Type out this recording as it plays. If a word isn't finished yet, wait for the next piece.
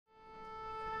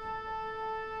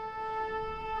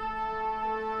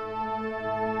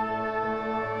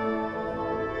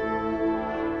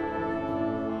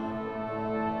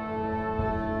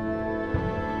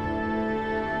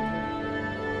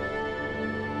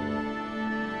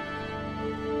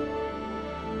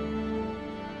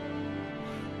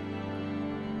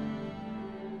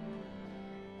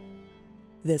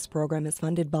This program is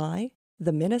funded by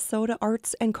the Minnesota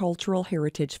Arts and Cultural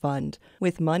Heritage Fund,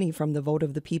 with money from the vote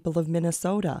of the people of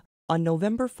Minnesota on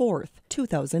November 4th,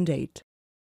 2008.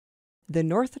 The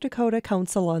North Dakota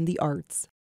Council on the Arts,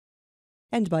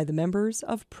 and by the members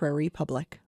of Prairie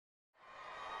Public.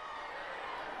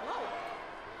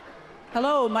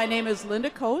 Hello, my name is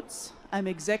Linde Coates. I'm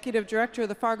Executive Director of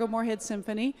the Fargo-Moorhead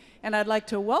Symphony, and I'd like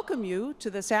to welcome you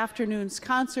to this afternoon's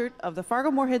concert of the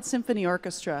Fargo-Moorhead Symphony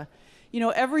Orchestra. You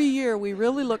know, every year we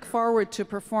really look forward to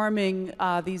performing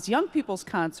these young people's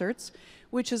concerts,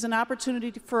 which is an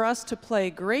opportunity for us to play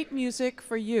great music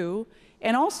for you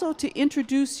and also to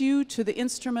introduce you to the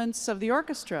instruments of the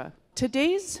orchestra.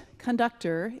 Today's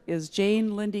conductor is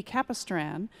Linde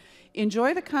Capistran.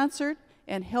 Enjoy the concert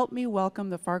and help me welcome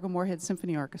the Fargo-Moorhead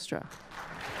Symphony Orchestra.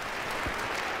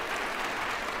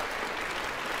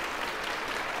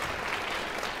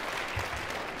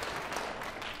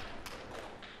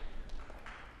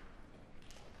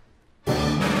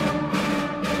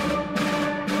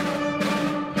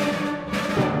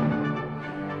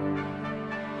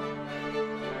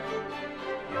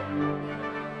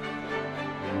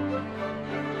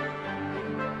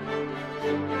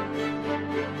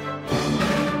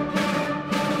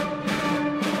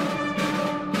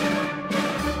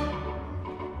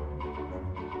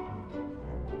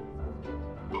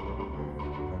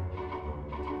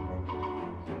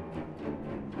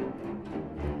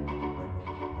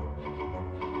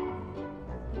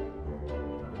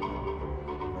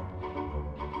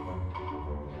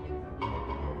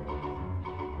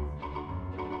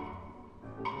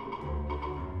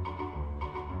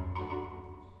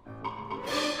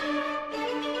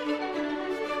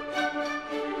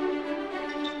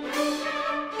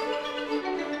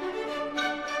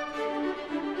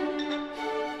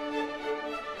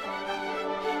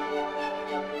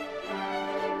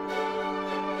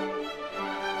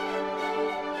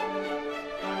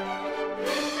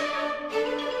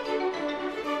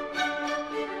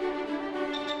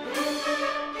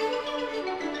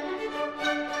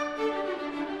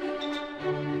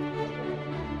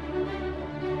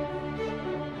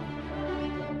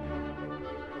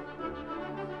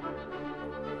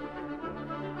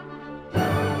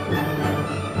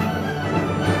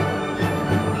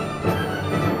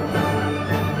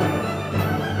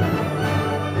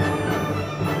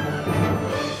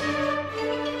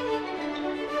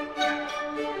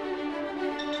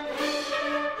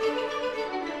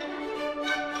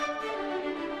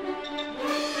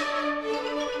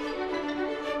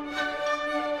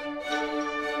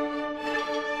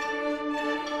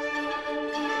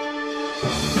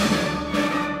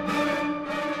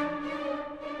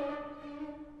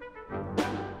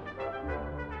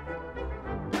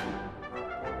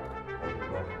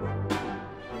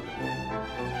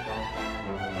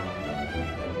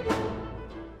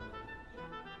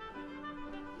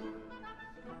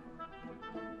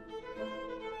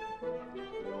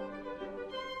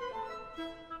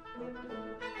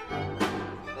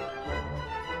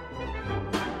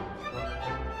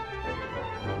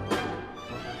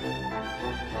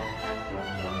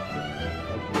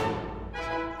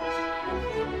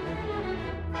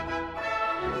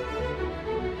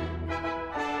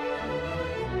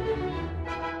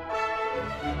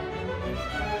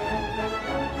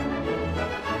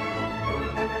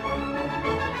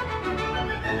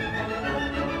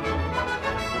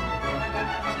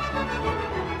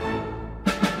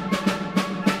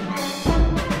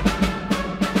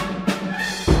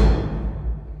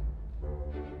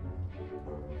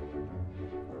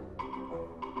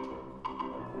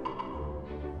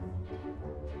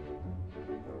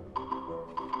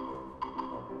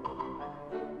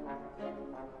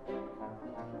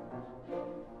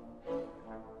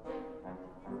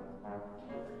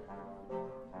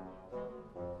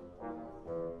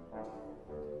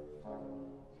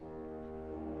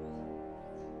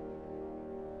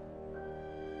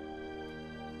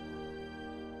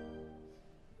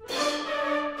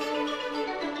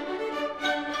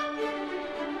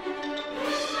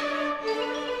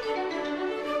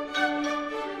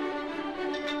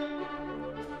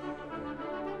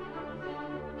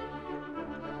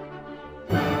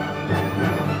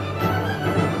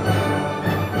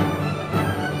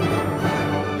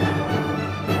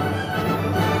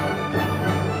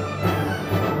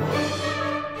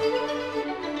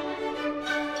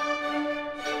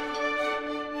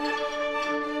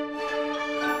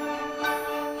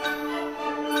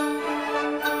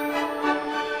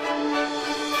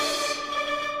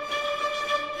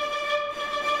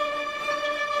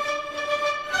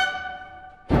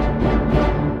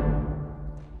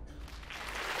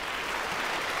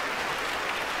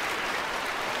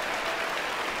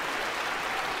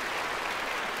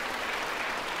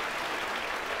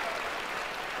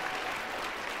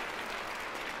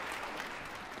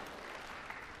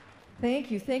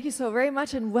 Thank you so very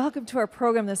much, and welcome to our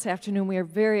program this afternoon. We are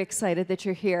very excited that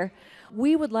you're here.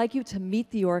 We would like you to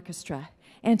meet the orchestra.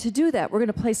 And to do that, we're going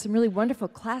to play some really wonderful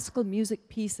classical music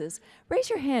pieces. Raise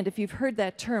your hand if you've heard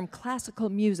that term, classical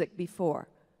music, before.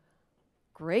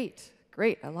 Great,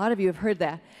 great. A lot of you have heard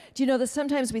that. Do you know that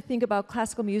sometimes we think about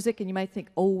classical music and you might think,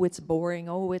 oh, it's boring,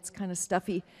 oh, it's kind of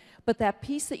stuffy. But that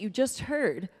piece that you just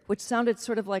heard, which sounded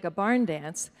sort of like a barn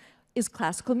dance, is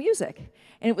classical music.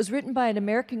 And it was written by an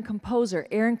American composer,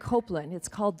 Copeland. It's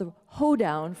called the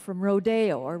HoeDown from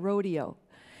Rodeo or Rodeo.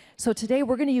 So today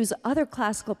we're going to use other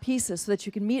classical pieces so that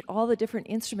you can meet all the different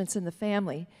instruments in the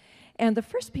family. And the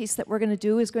first piece that we're going to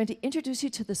do is going to introduce you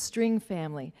to the string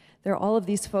family. There are all of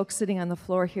these folks sitting on the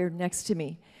floor here next to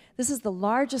me. This is the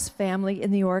largest family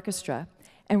in the orchestra.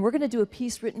 And we're going to do a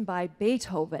piece written by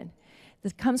Beethoven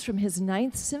that comes from his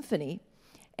 9th Symphony.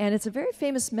 And it's a very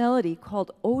famous melody called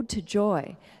Ode to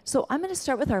Joy. So I'm going to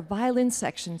start with our violin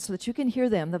section so that you can hear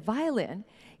them. The violin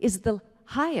is the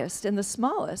highest and the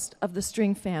smallest of the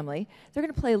string family. They're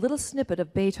going to play a little snippet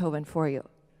of Beethoven for you.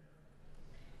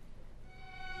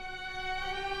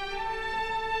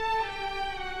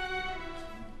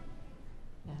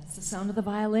 That's the sound of the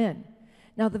violin.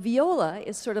 Now the viola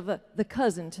is sort of the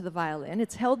cousin to the violin.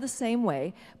 It's held the same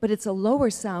way, but it's a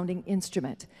lower sounding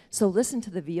instrument. So listen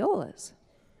to the violas.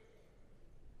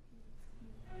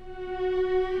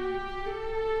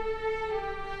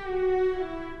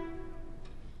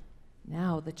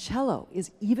 Now, the cello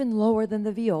is even lower than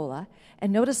the viola,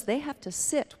 and notice they have to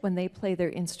sit when they play their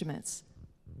instruments.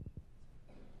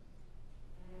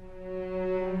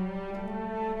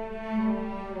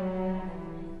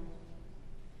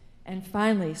 And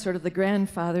finally, sort of the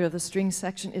grandfather of the string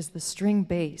section is the string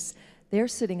bass. They're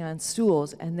sitting on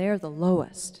stools, and they're the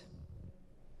lowest.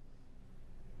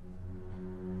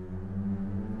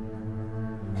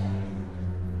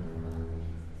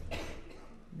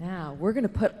 Now, we're going to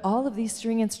put all of these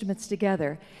string instruments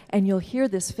together, and you'll hear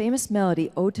this famous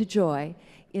melody, Ode to Joy,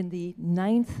 in the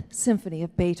 9th Symphony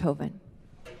of Beethoven.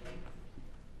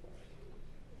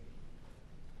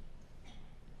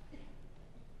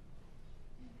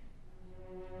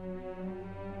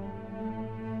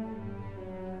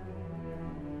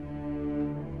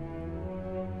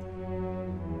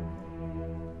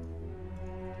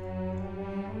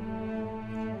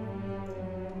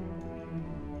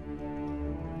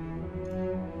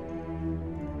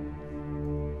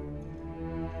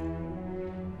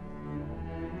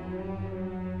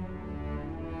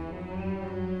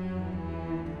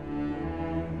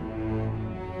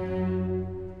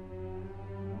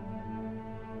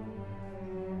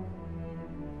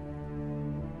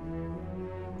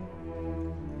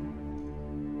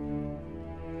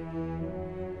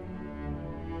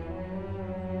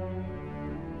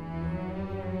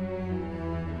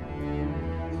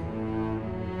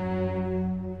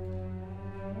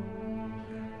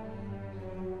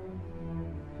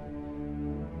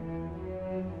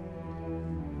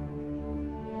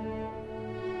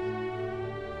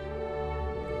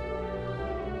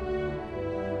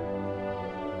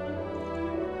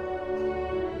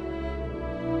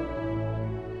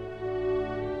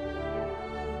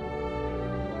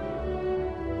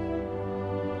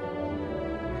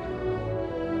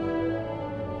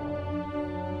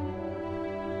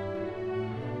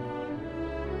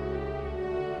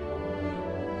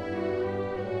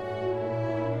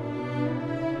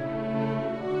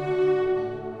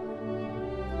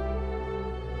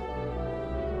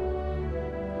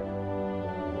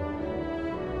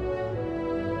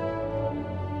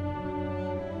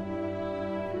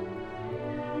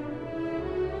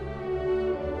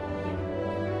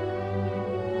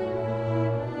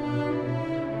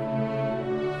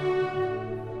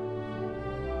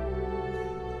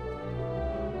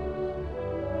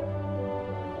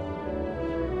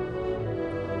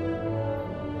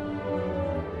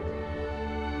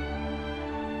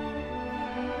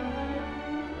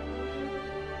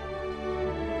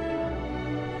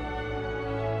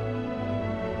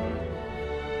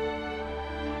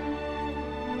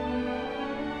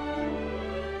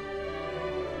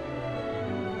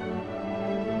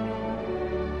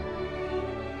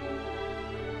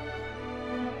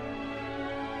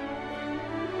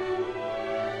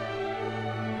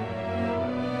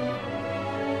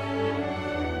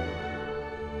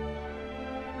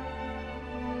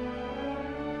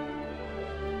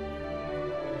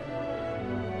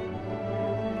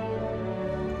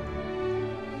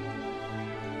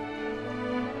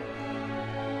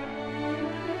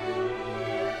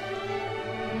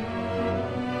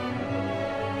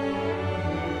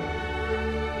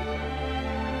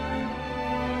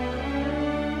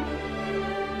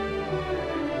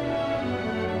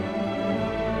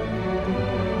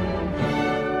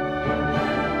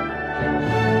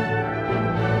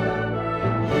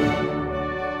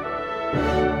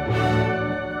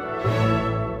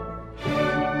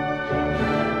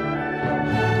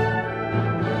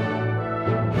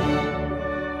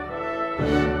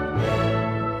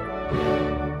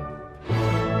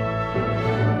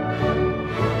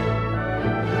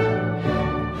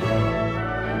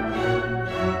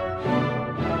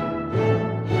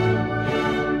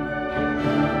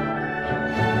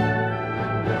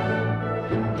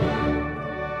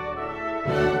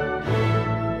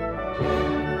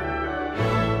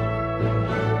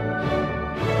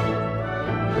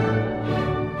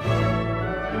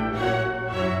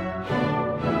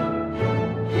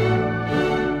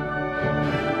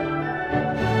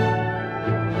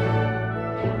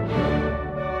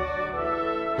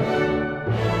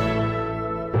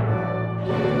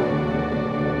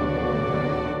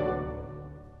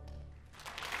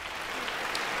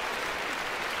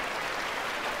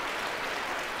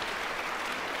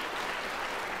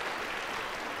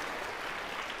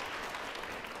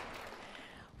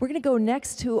 We're going to go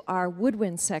next to our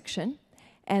woodwind section,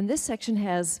 and this section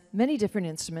has many different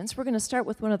instruments. We're going to start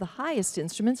with one of the highest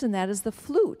instruments, and that is the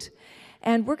flute.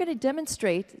 And we're going to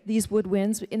demonstrate these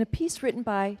woodwinds in a piece written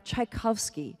by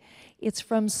Tchaikovsky. It's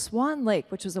from Swan Lake,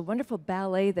 which was a wonderful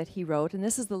ballet that he wrote, and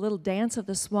this is the little dance of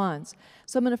the swans.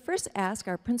 So I'm going to first ask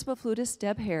our principal flutist,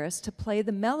 Deb Harris, to play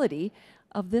the melody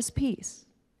of this piece.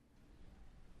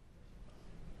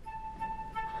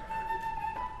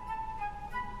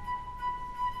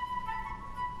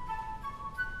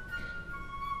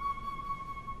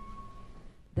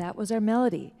 That was our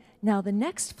melody. Now the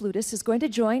next flutist is going to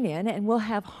join in, and we'll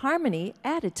have harmony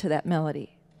added to that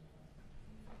melody.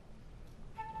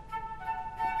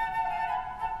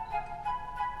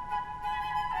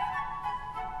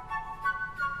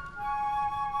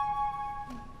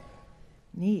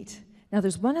 Neat. Now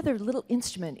there's one other little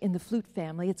instrument in the flute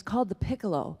family. It's called the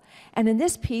piccolo. And in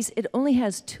this piece, it only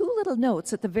has 2 little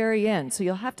notes at the very end, so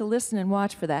you'll have to listen and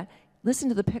watch for that. Listen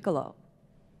to the piccolo.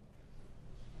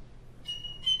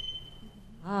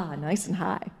 Ah, nice and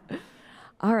high.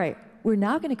 All right, we're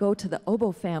now going to go to the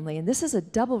oboe family, and this is a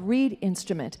double reed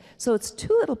instrument. So it's 2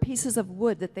 little pieces of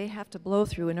wood that they have to blow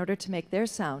through in order to make their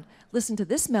sound. Listen to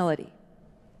this melody.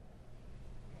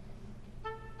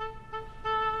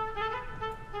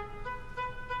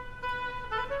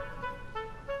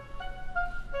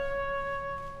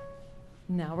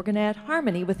 Now we're going to add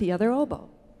harmony with the other oboe.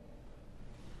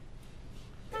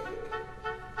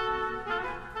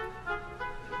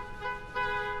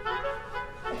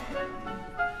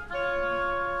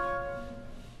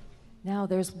 Now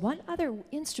there's one other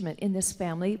instrument in this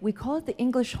family. We call it the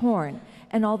English horn.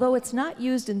 And although it's not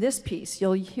used in this piece,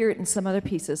 you'll hear it in some other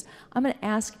pieces, I'm going to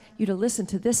ask you to listen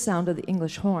to this sound of the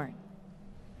English horn.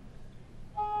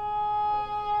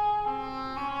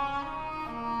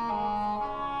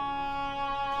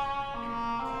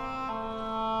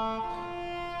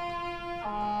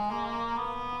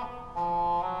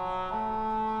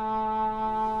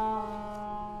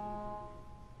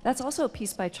 That's also a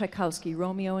piece by Tchaikovsky,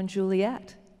 Romeo and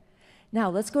Juliet. Now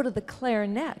let's go to the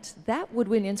clarinet. That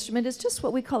woodwind instrument is just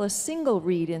what we call a single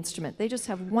reed instrument. They just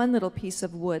have one little piece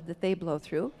of wood that they blow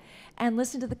through. And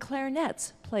listen to the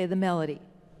clarinets play the melody.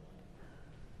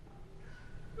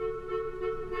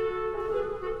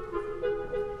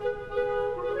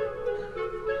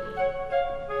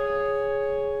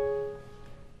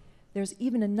 There's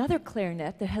even another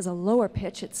clarinet that has a lower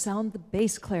pitch. It sounds the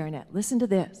bass clarinet. Listen to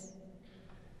this.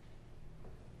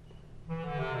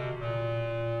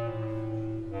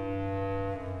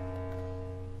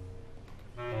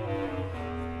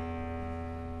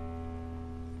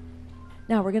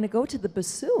 Now we're going to go to the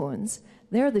bassoons.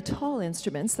 They're the tall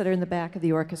instruments that are in the back of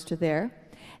the orchestra there.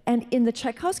 And in the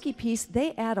Tchaikovsky piece,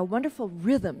 they add a wonderful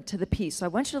rhythm to the piece. So I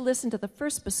want you to listen to the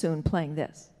first bassoon playing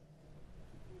this.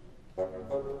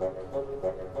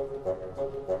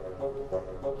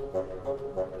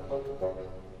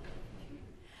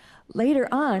 Later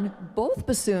on, both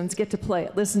bassoons get to play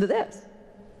it. Listen to this.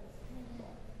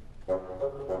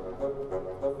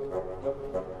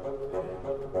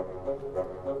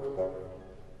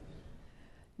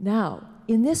 Now,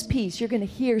 in this piece, you're going to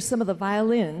hear some of the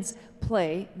violins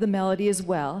play the melody as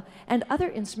well, and other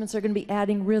instruments are going to be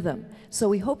adding rhythm. So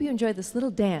we hope you enjoy this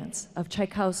little dance of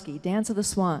Tchaikovsky, Dance of the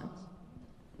Swans.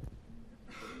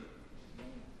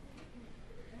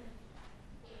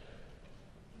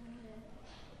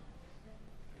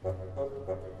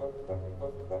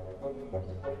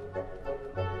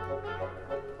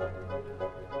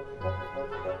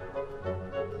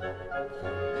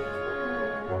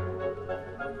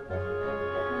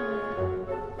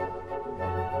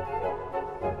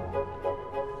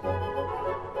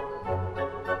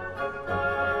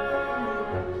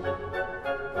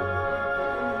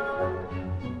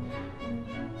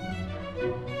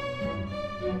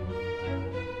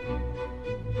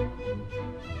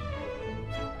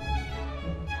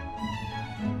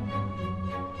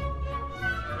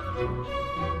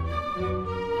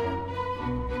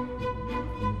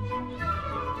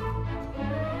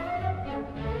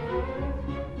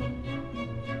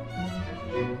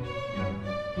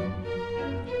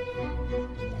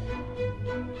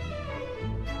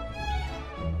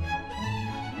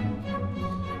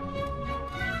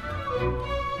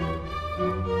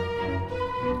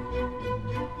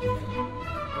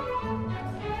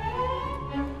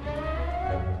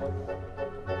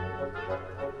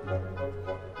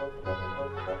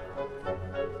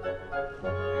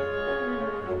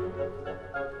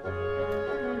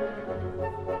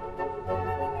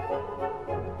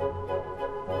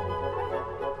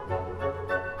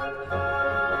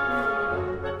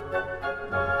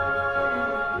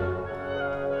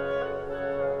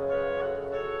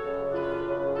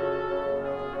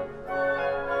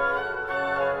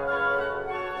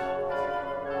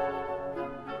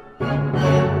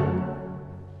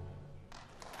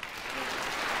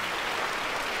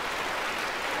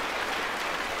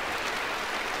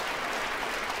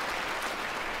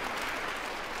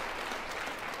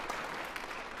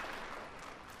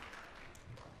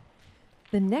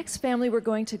 The next family we're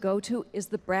going to go to is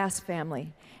the brass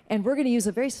family. And we're going to use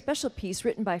a very special piece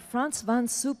written by Franz von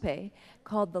Suppe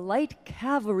called the Light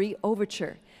Cavalry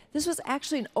Overture. This was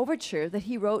actually an overture that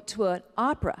he wrote to an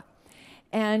opera.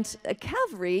 And a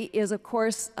cavalry is, of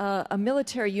course, a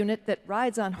military unit that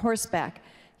rides on horseback.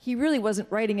 He really wasn't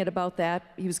writing it about that.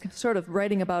 He was sort of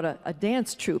writing about a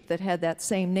dance troupe that had that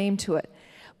same name to it.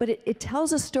 But it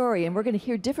tells a story, and we're going to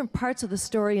hear different parts of the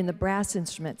story in the brass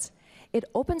instruments. It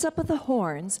opens up with the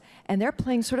horns, and they're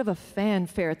playing sort of a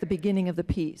fanfare at the beginning of the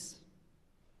piece.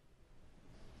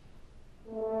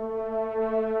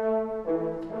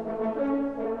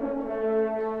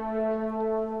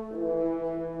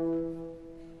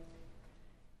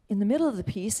 In the middle of the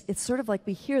piece, it's sort of like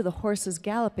we hear the horses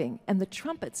galloping, and the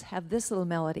trumpets have this little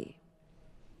melody.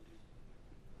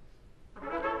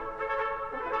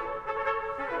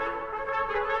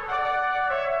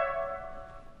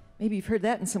 Maybe you've heard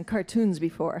that in some cartoons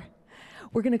before.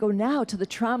 We're going to go now to the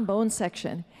trombone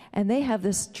section, and they have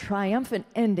this triumphant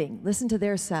ending. Listen to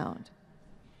their sound.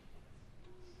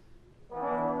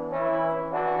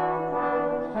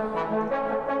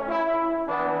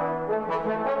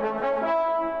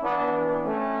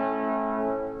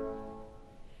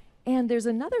 And there's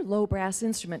another low brass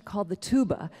instrument called the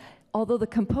tuba. Although the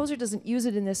composer doesn't use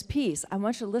it in this piece, I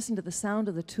want you to listen to the sound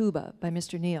of the tuba by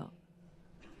Mr. Neal.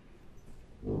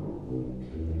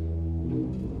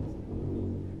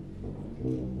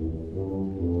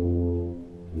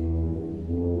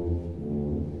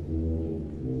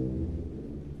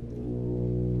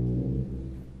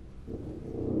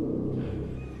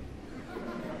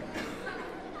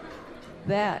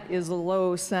 That is a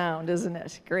low sound, isn't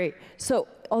it? Great. So,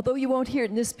 although you won't hear it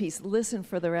in this piece, listen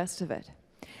for the rest of it.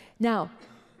 Now,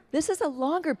 this is a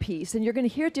longer piece, and you're going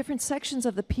to hear different sections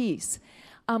of the piece.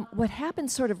 What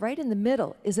happens sort of right in the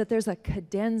middle is that there's a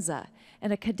cadenza.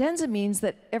 And a cadenza means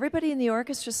that everybody in the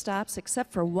orchestra stops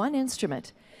except for one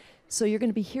instrument. So you're going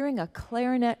to be hearing a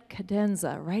clarinet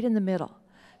cadenza right in the middle.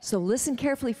 So listen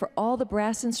carefully for all the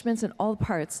brass instruments and all the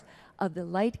parts of the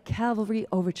Light Cavalry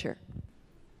Overture.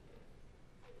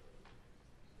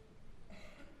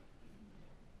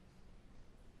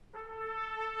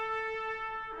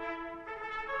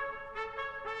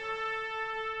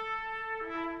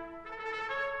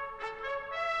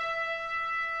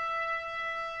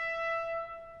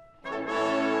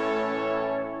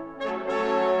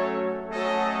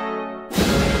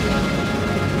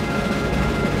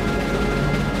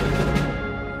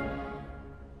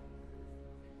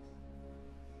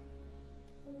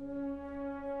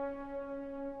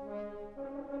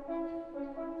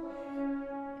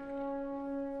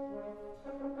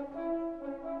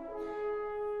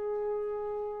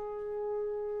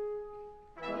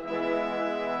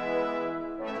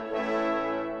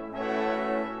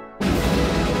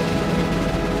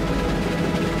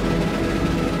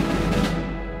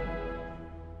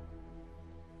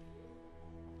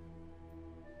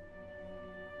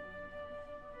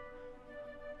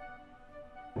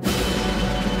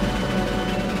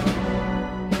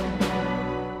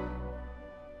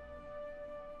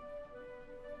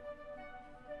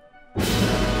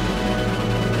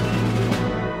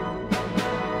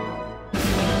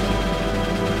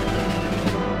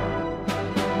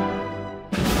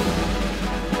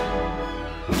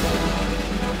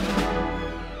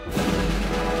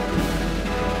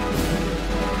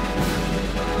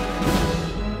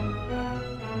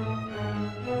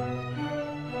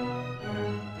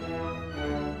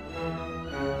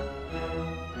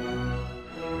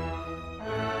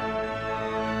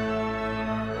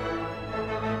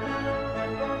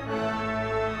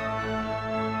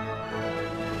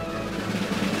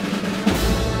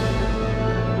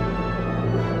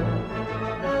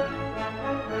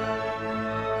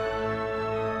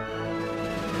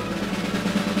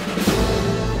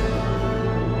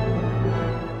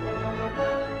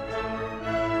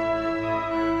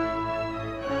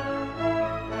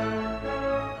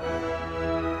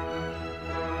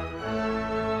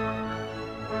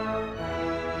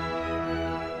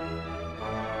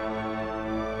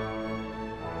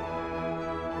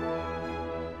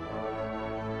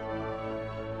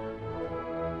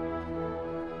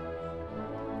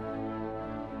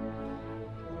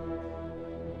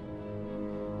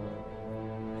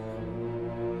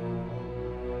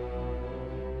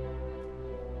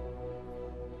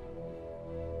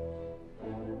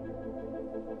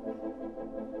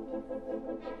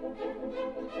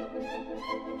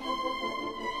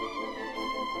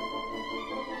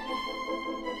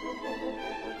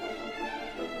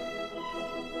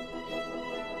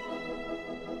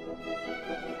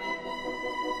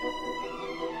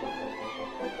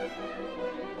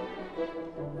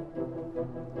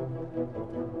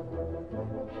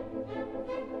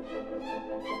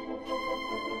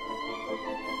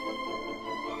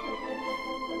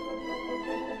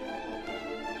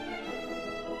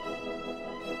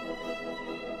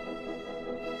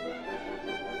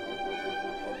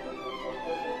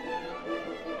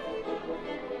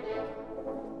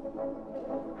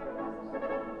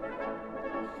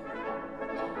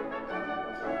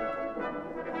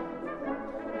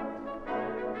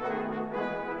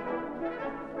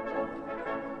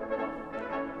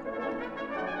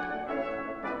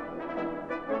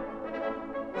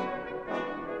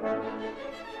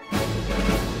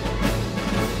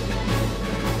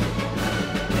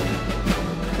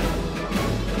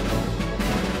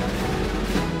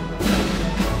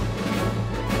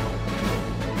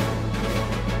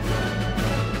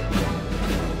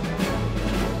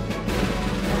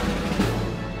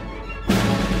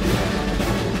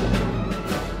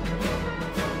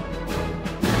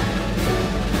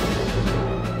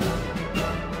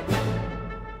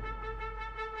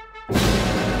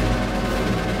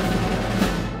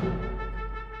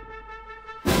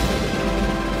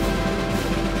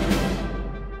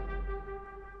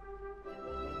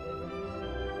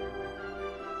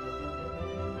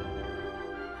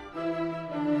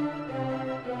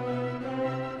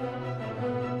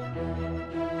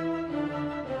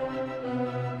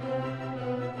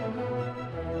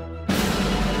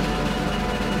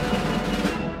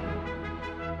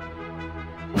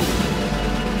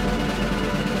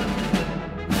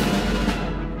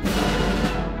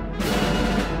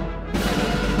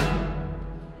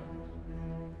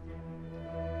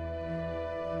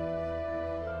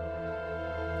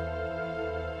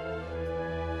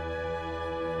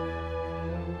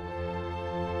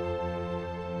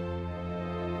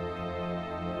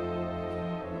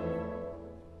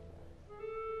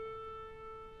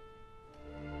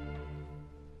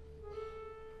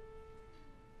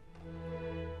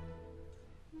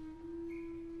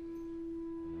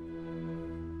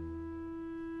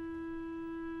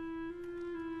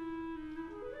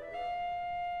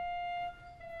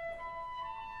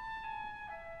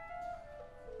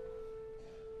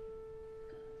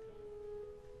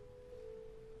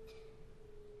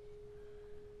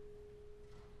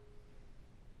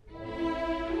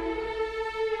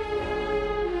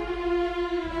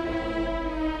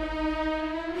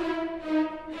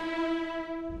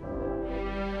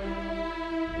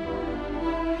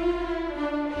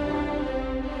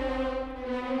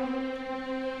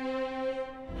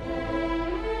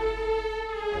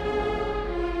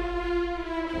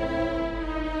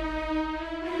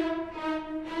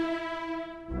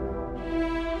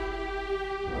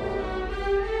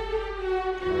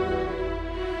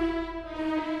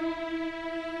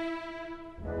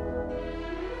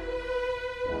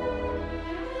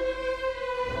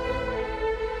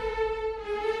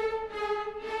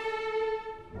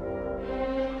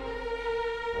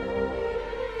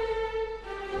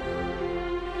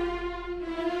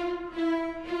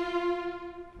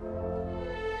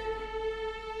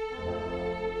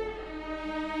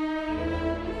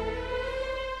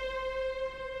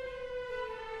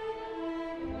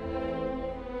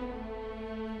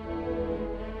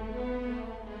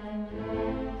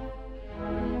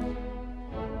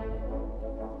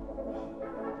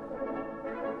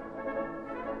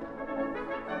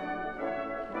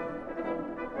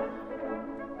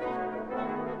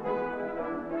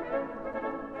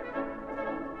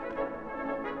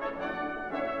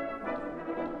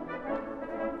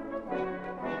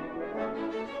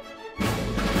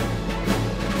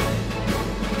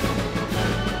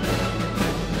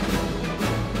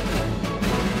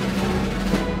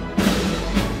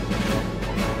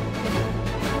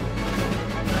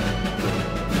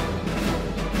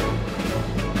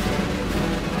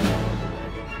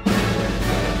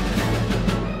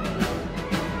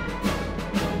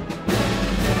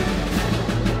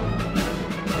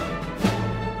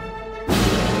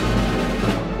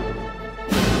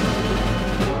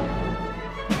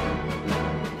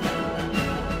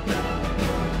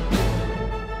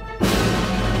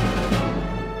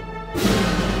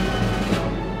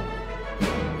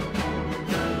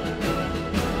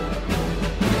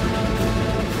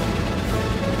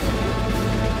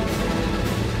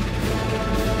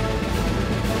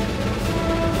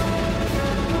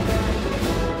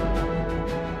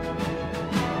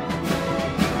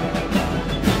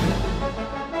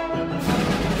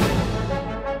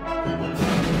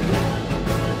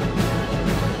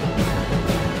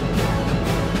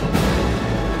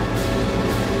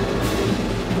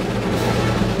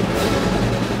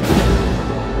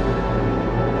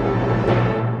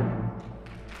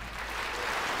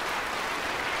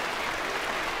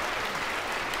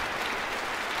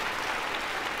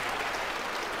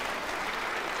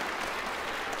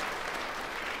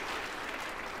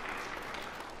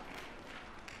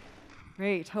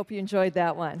 Great. Hope you enjoyed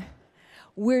that one.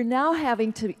 We're now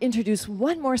having to introduce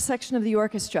one more section of the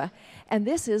orchestra, and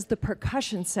this is the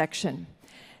percussion section.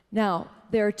 Now,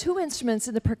 there are two instruments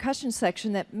in the percussion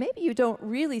section that maybe you don't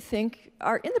really think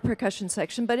are in the percussion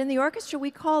section, but in the orchestra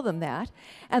we call them that.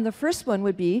 And the first one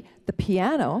would be the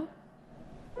piano.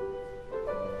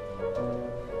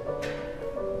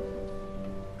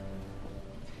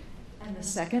 And the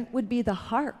second would be the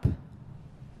harp.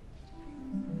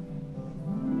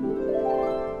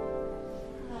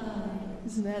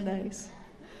 Isn't that nice?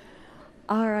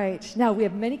 All right, now we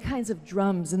have many kinds of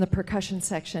drums in the percussion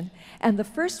section, and the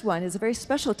first one is a very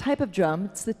special type of drum.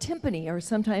 It's the timpani, or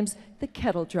sometimes the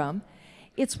kettle drum.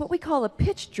 It's what we call a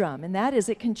pitch drum, and that is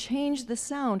it can change the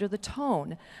sound or the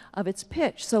tone of its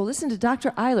pitch. So listen to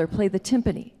Dr. Eiler play the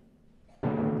timpani.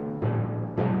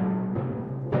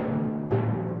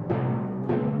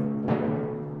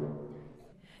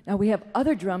 Now we have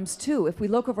other drums too. If we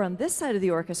look over on this side of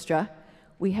the orchestra,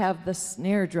 we have the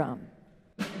snare drum.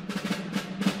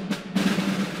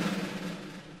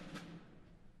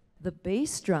 The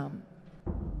bass drum.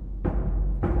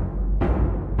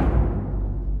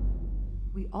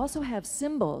 We also have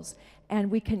cymbals,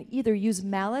 and we can either use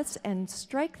mallets and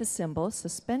strike the cymbal,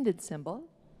 suspended cymbal,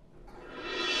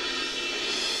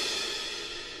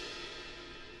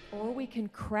 or we can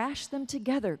crash them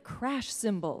together, crash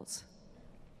cymbals.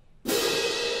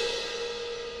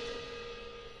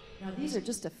 Now, these are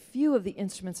just a few of the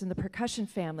instruments in the percussion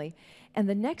family, and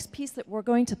the next piece that we're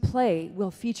going to play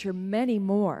will feature many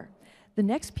more. The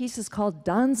next piece is called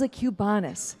Danza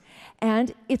Cubanas,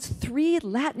 and it's 3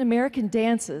 Latin American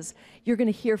dances. You're going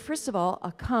to hear, first of all,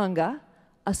 a conga,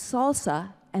 a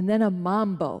salsa, and then a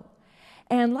mambo.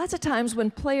 And lots of times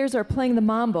when players are playing the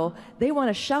mambo, they want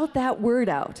to shout that word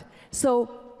out.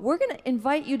 So we're going to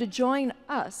invite you to join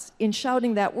us in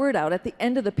shouting that word out at the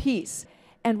end of the piece.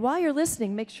 And while you're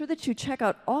listening, make sure that you check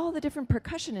out all the different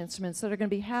percussion instruments that are going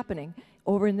to be happening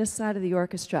over in this side of the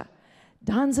orchestra.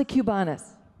 Danza Cubanas.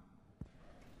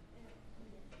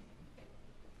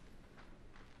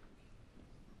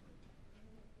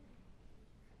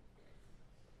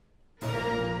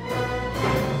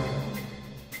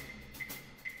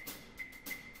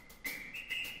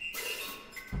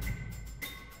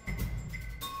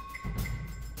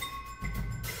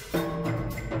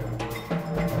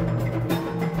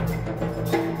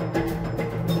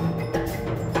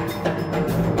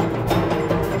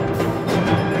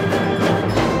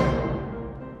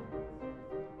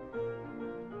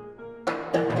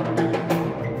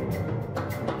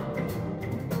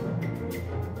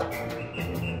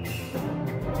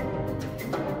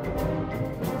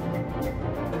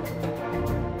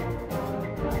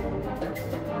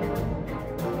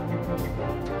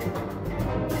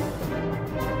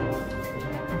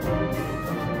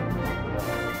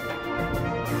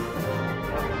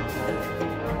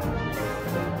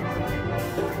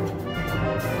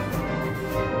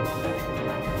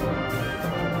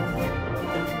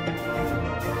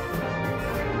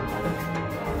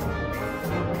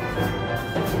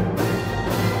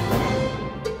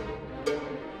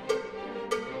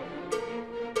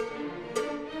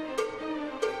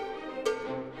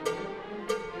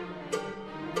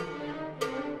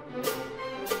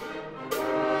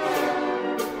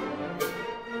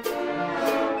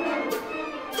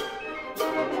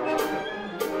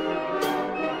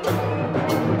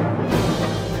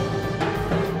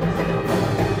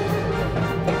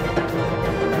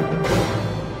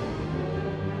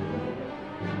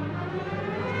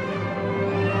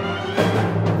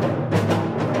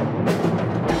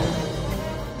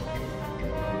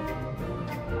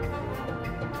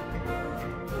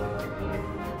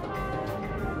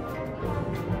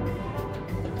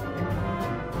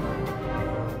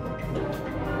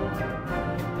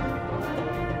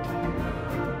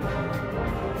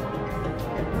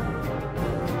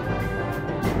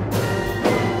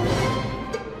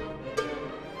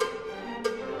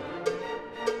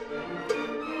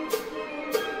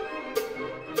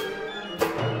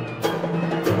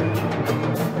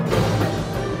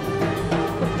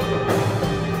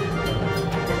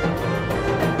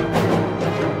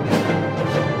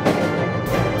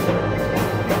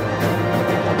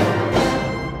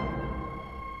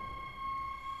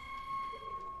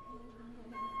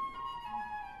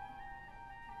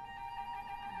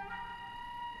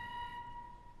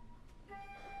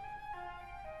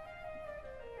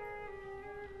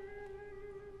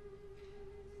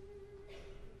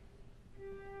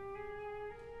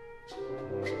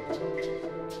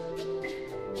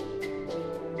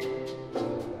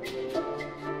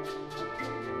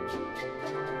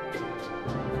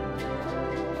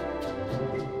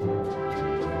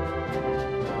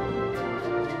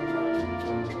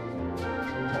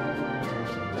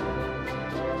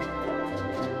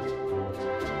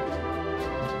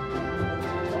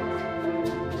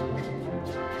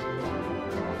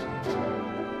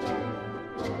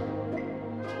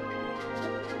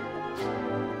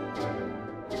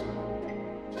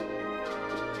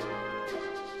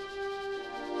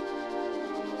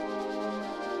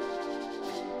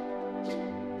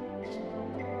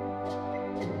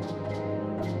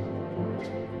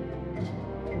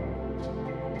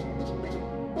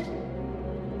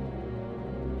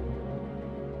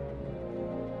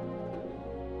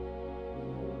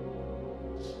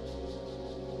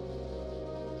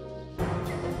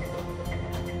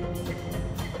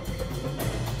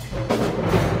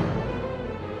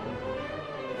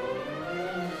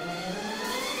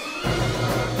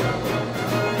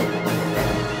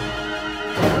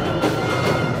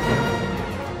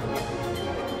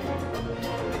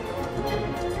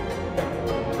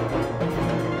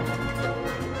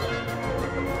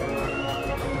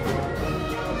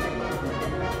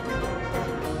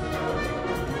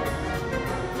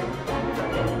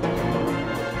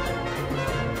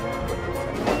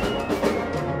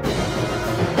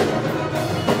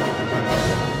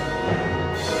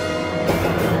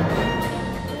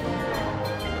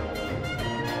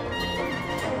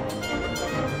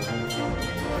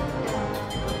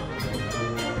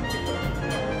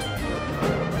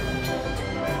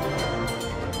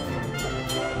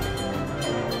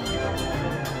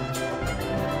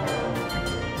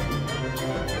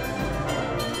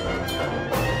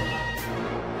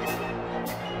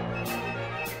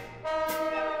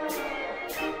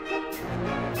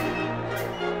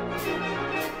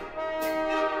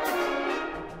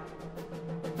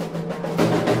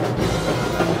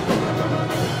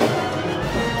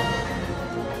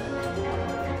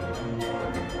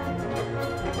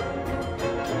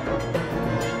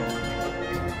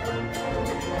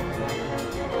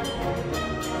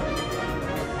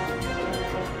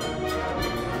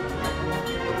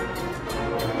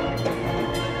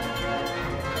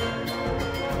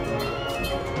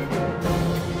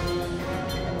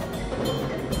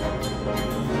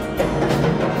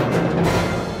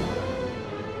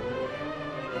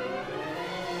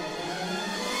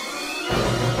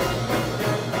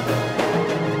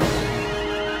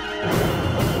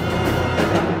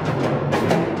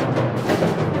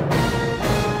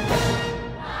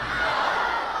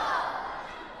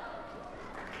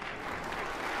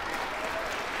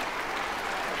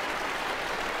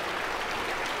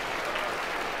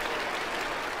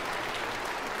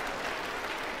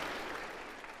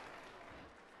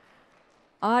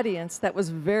 Audience, that was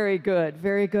very good,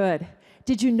 very good.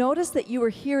 Did you notice that you were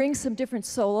hearing some different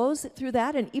solos through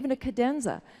that, and even a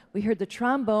cadenza? We heard the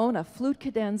trombone, a flute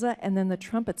cadenza, and then the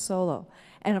trumpet solo.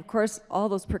 And of course, all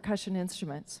those percussion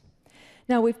instruments.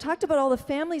 Now, we've talked about all the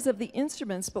families of the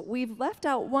instruments, but we've left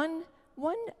out one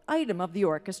item of the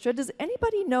orchestra. Does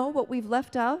anybody know what we've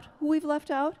left out? Who we've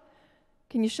left out?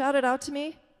 Can you shout it out to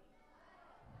me?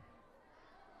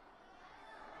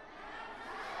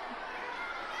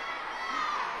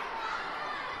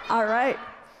 All right.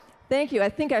 Thank you. I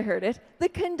think I heard it. The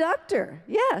conductor.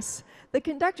 Yes, the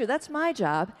conductor. That's my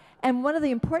job. And one of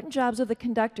the important jobs of the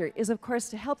conductor is, of course,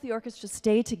 to help the orchestra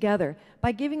stay together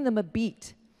by giving them a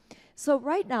beat. So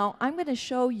right now, I'm going to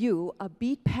show you a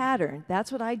beat pattern.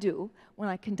 That's what I do when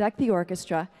I conduct the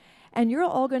orchestra. And you're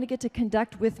all going to get to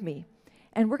conduct with me.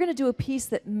 And we're going to do a piece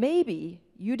that maybe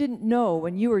you didn't know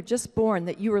when you were just born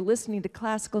that you were listening to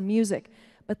classical music.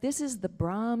 But this is the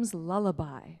Brahms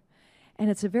Lullaby. And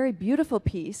it's a very beautiful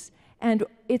piece, and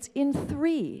it's in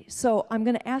 3. So I'm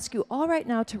going to ask you all right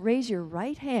now to raise your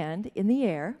right hand in the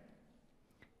air.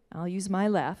 I'll use my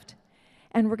left.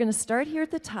 And we're going to start here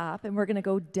at the top, and we're going to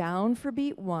go down for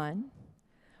beat 1.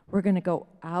 We're going to go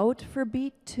out for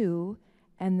beat 2,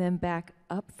 and then back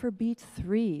up for beat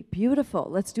 3. Beautiful.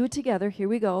 Let's do it together. Here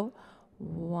we go.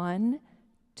 1,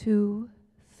 2,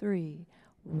 3.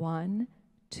 1,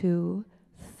 2,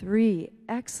 3.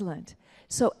 Excellent.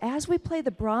 So as we play the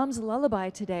Brahms Lullaby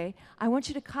today, I want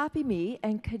you to copy me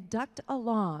and conduct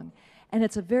along. And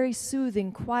it's a very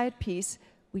soothing, quiet piece.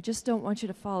 We just don't want you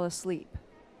to fall asleep.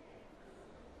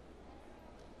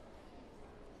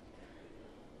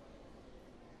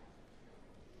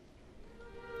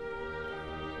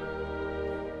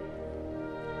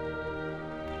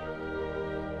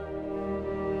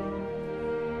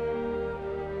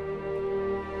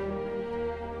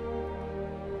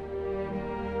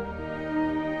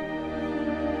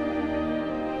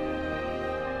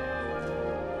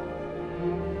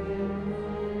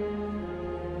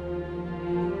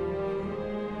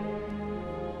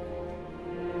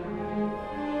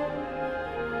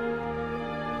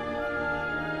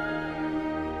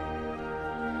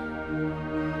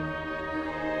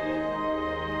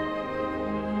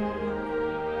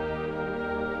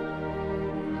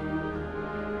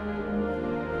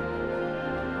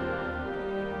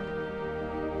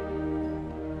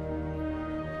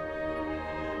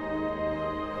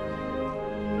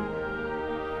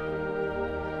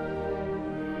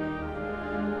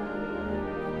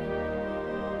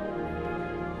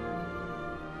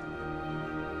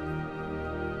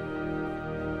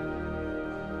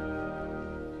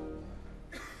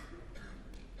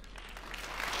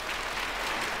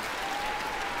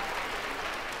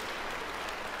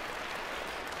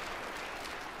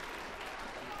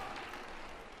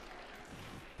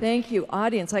 Thank you,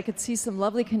 audience. I could see some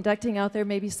lovely conducting out there.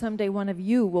 Maybe someday one of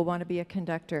you will want to be a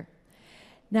conductor.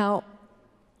 Now,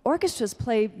 orchestras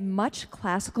play much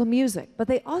classical music, but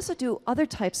they also do other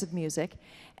types of music.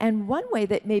 And one way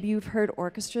that maybe you've heard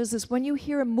orchestras is when you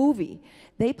hear a movie,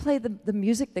 they play the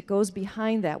music that goes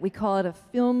behind that. We call it a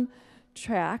film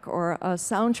track or a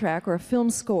soundtrack or a film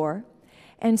score.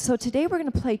 And so today we're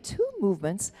going to play 2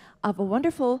 movements of a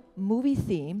wonderful movie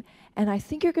theme, and I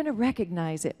think you're going to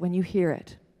recognize it when you hear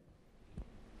it.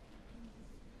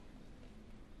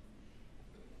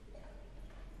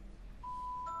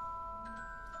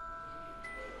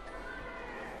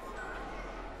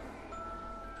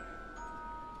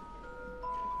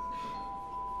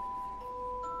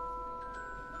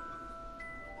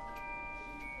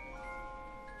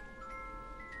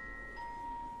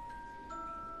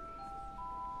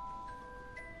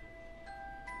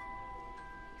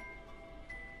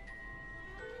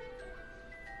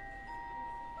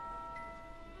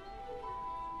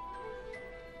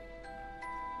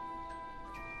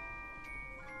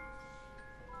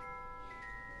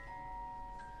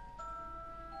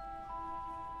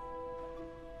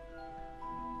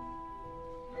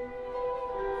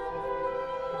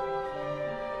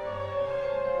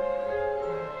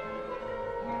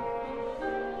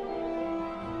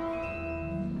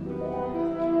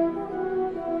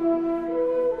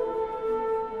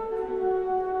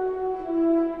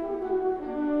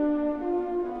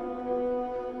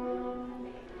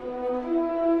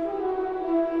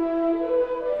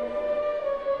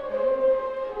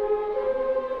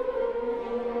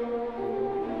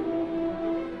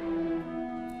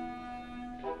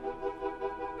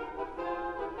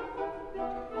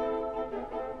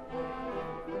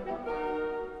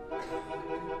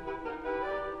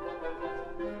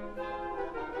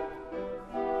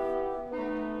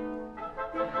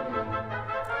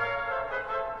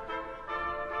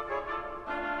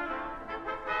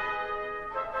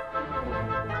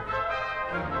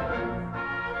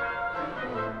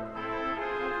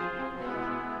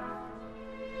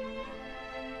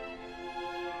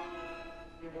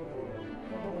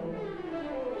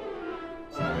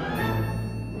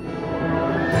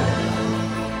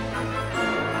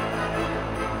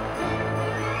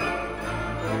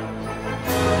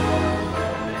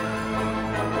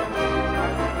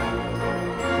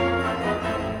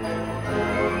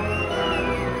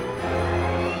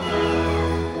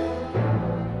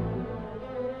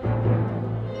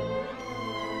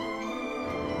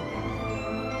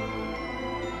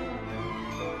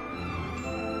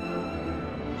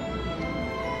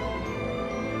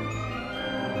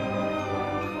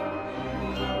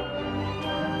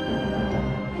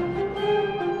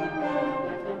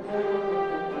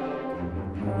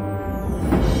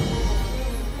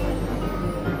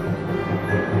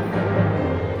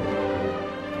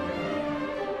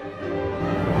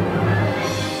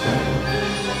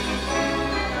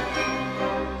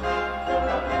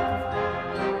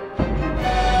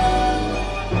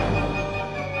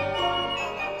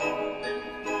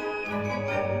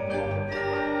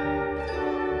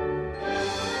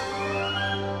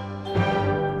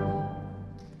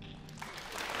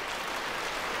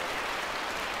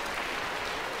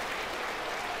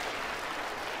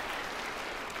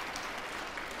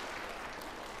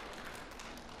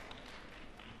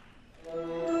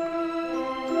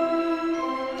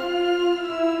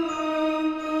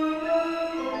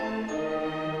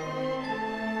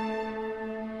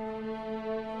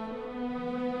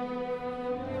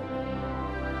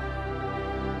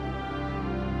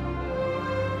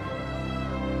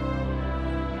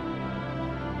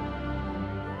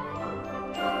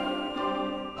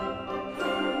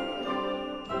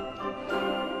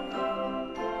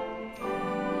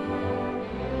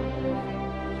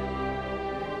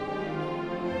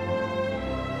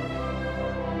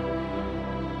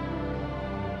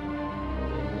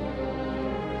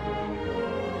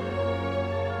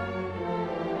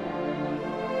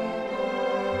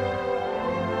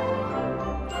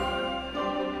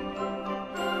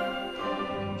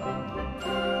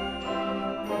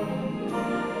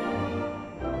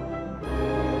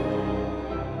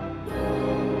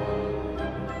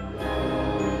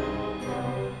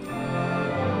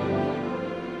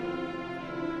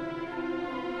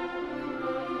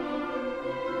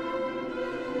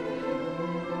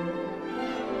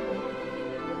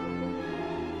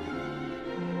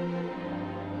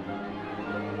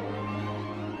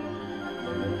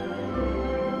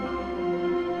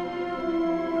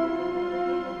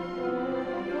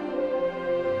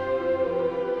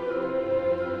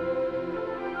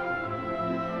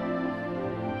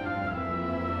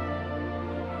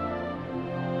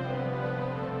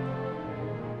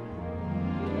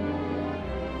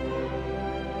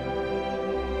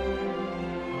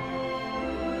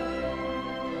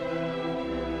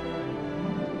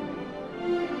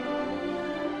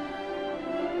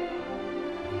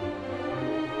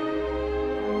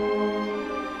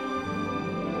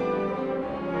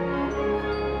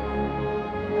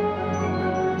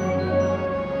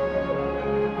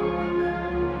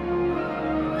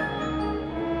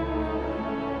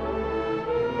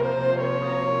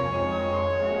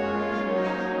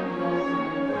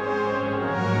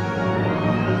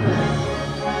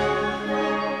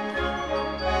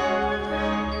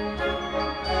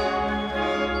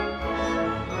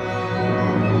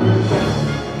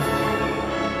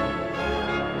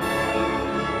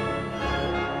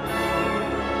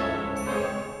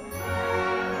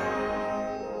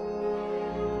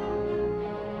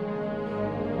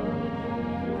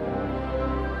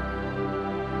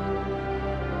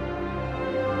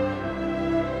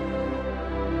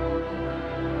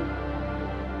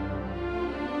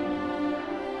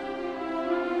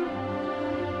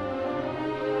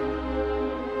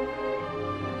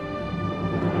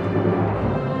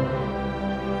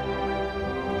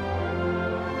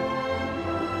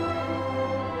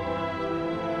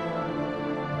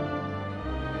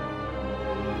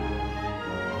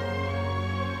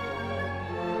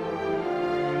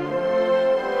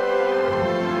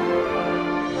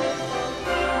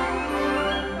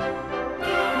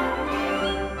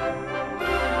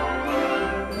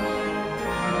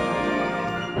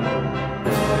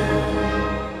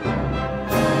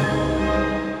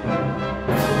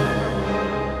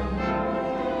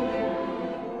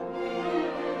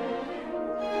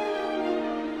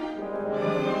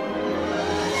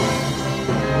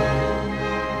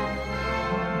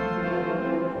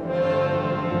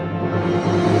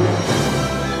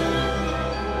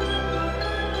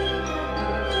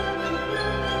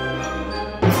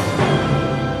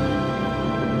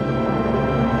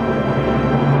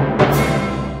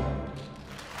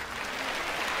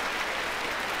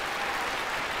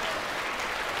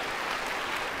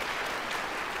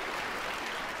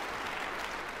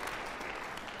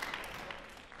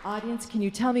 audience, can you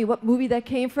tell me what movie that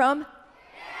came from?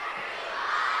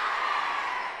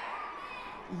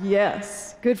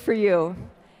 Yes, good for you.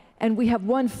 And we have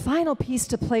one final piece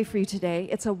to play for you today.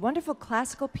 It's a wonderful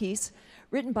classical piece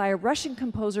written by a Russian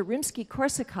composer,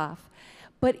 Rimsky-Korsakov,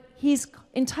 but he's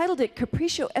entitled it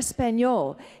Capriccio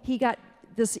Espagnol. He got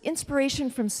this inspiration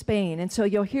from Spain, and so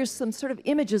you'll hear some sort of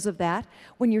images of that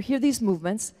when you hear these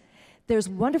movements. There's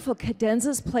wonderful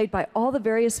cadenzas played by all the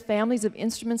various families of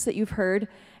instruments that you've heard,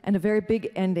 and a very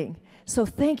big ending. So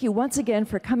thank you once again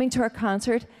for coming to our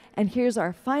concert, and here's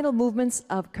our final movements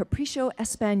of Capriccio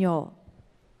Espagnol.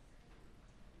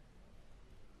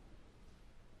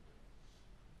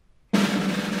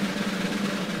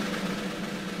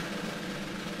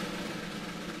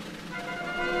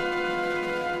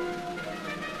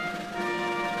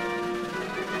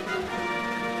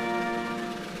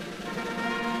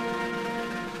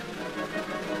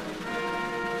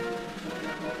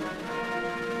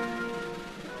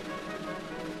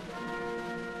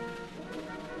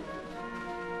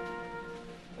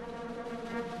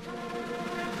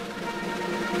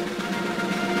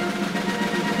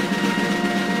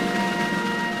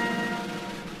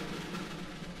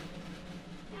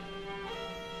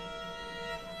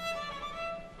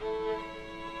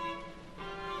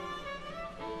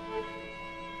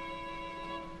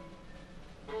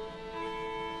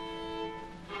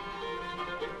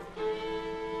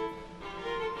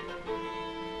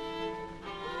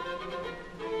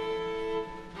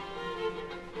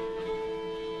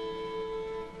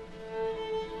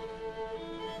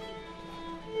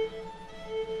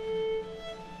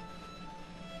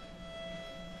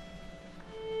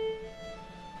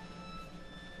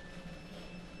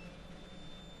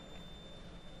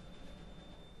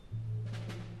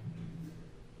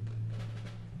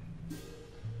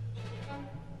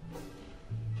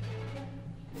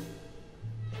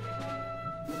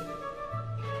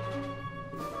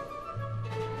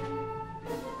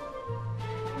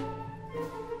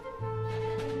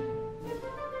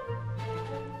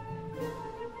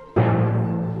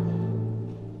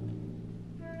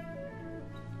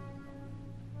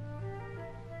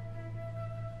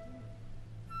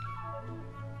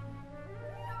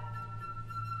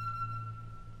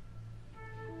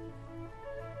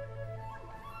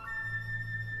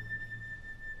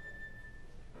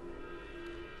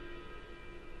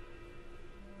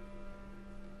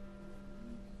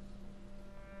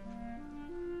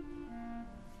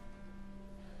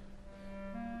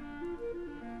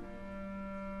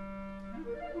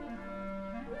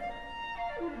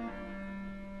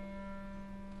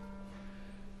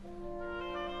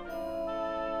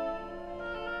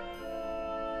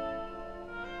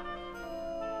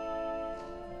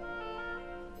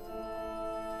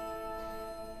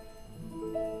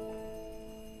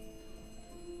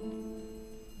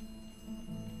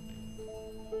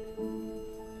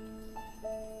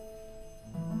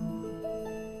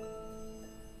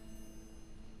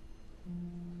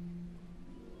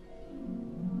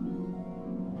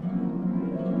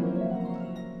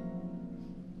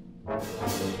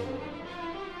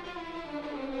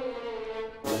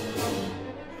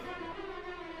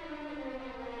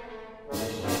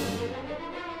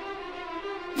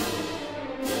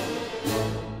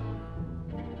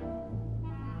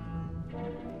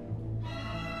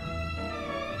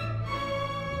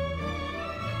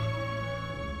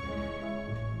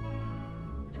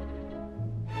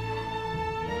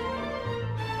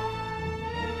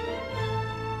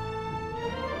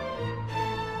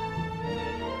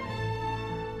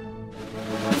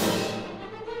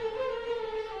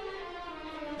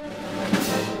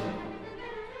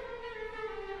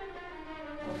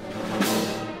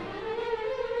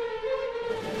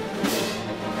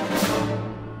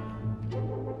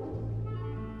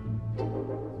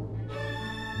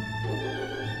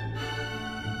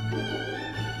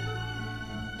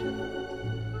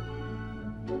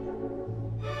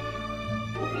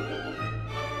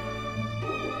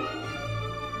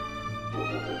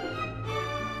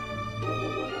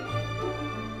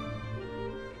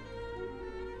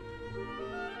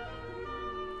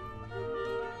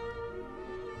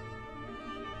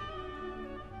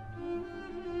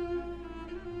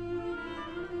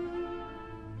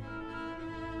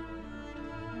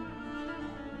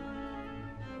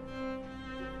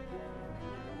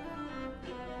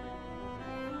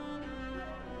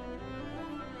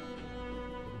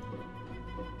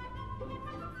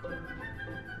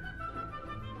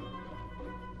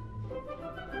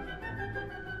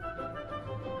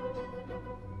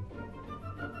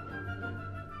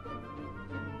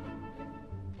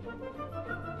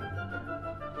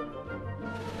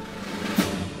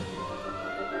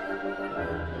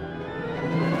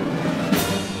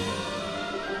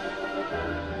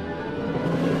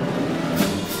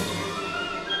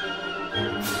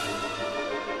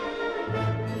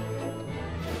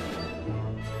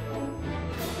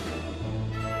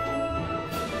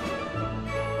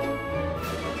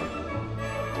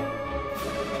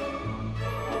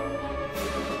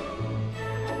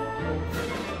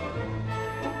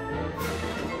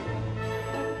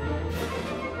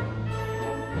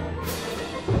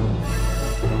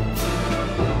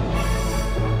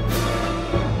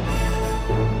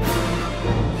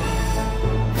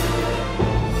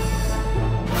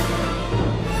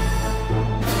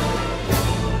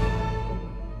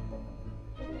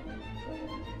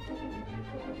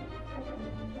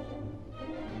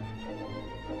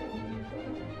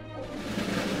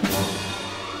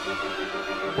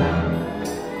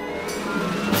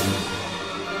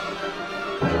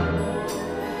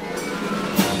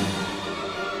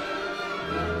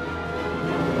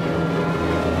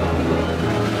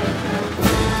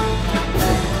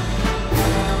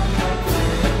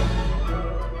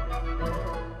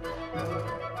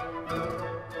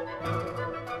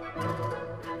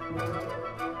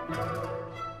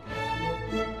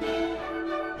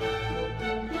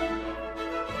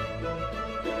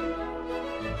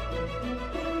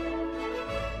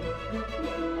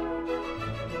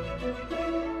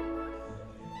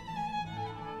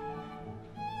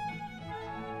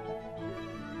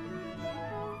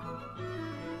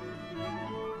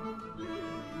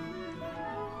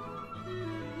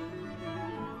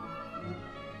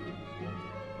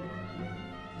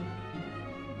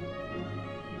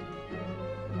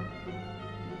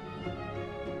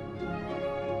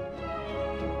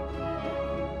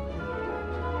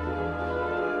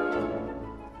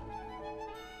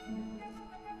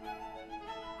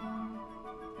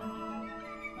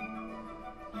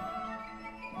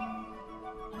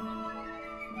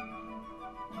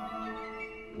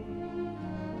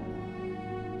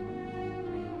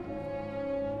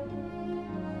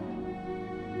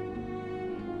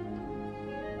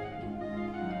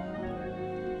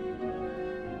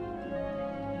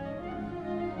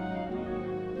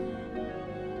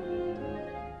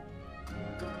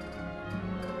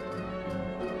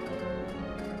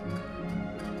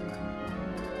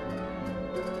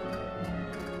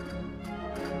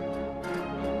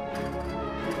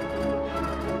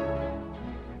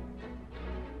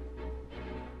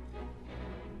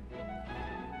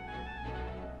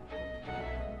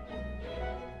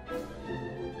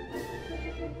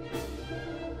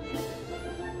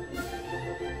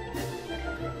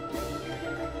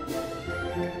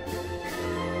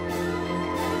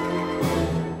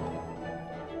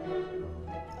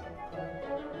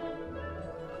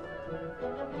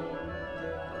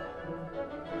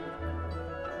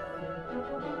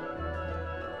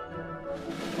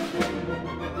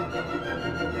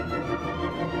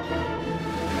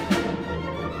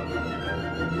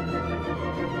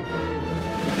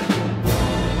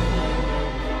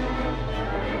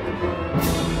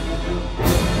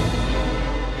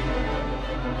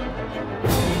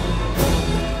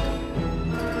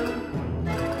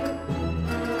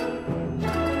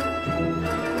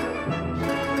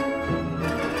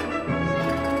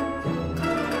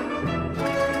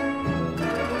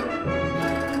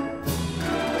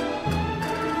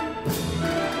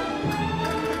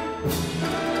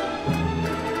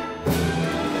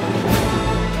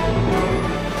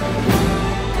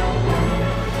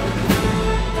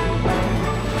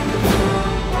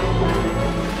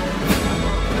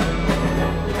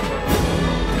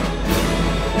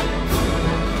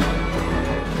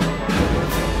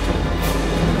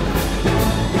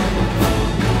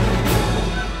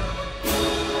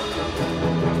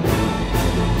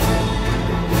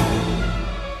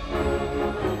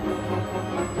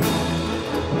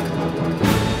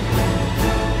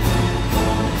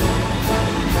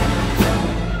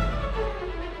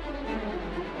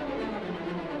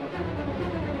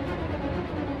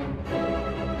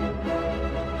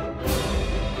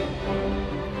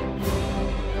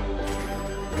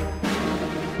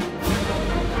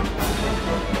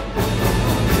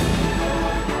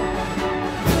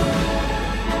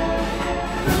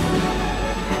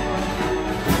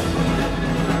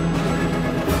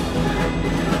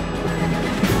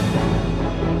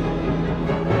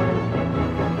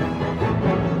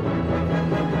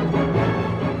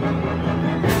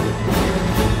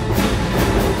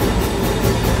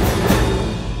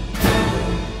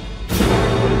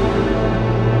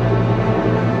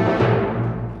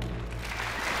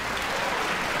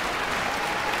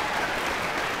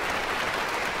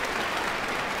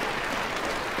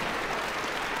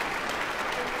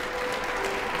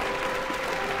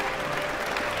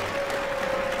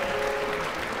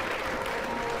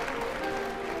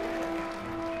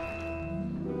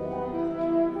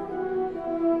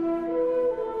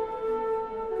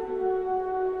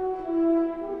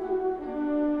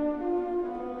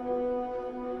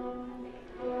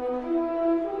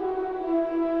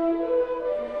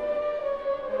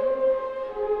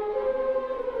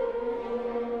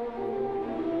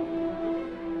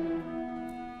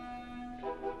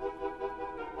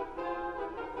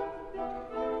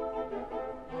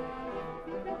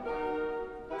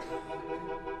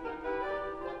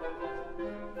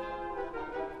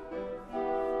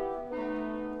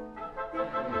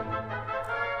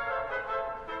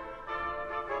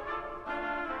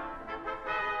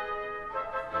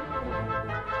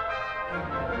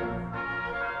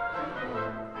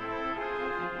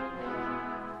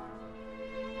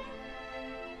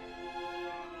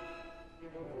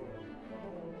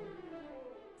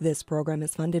 This program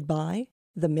is funded by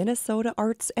the Minnesota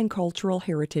Arts and Cultural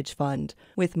Heritage Fund,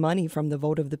 with money from the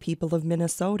vote of the people of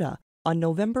Minnesota on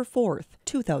November 4th,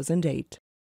 2008.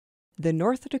 The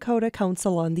North Dakota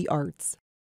Council on the Arts,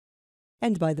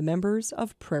 and by the members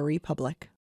of Prairie Public.